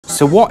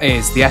So what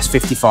is the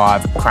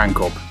S55 Crank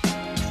Hub?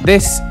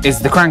 This is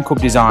the crank hub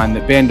design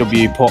that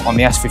BMW put on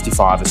the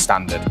S55 as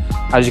standard.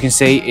 As you can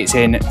see, it's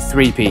in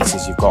three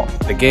pieces. You've got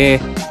the gear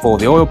for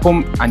the oil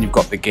pump and you've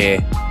got the gear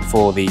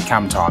for the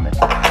cam timing.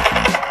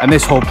 And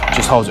this hub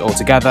just holds it all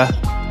together,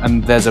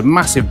 and there's a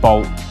massive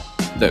bolt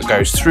that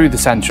goes through the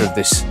centre of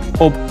this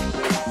hub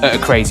at a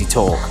crazy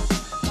torque.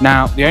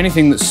 Now, the only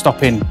thing that's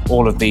stopping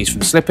all of these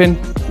from slipping,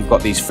 we've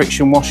got these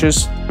friction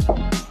washers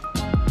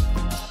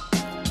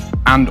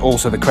and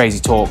also the crazy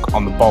torque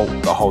on the bolt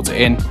that holds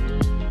it in.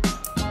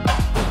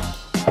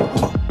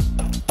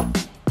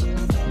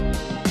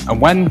 And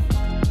when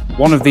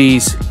one of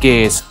these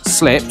gears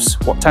slips,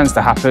 what tends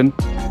to happen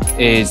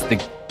is the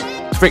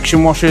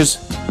friction washers,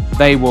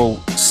 they will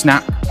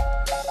snap,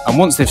 and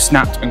once they've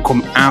snapped and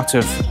come out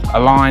of a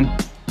line,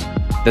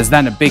 there's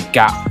then a big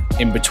gap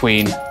in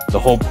between the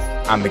hub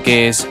and the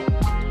gears,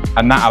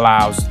 and that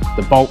allows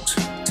the bolt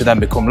to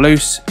then become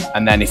loose,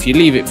 and then if you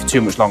leave it for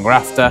too much longer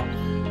after,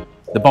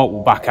 the bolt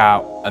will back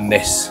out and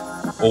this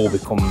all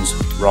becomes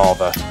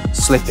rather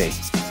slippy,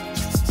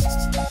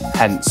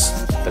 hence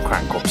the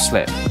crank hub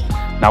slip.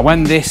 Now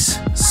when this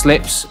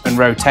slips and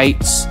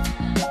rotates,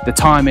 the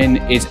timing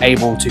is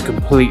able to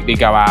completely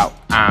go out,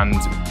 and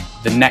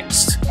the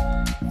next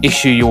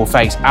issue you will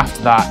face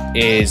after that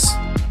is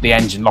the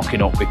engine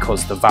locking up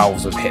because the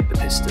valves have hit the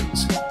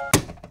pistons.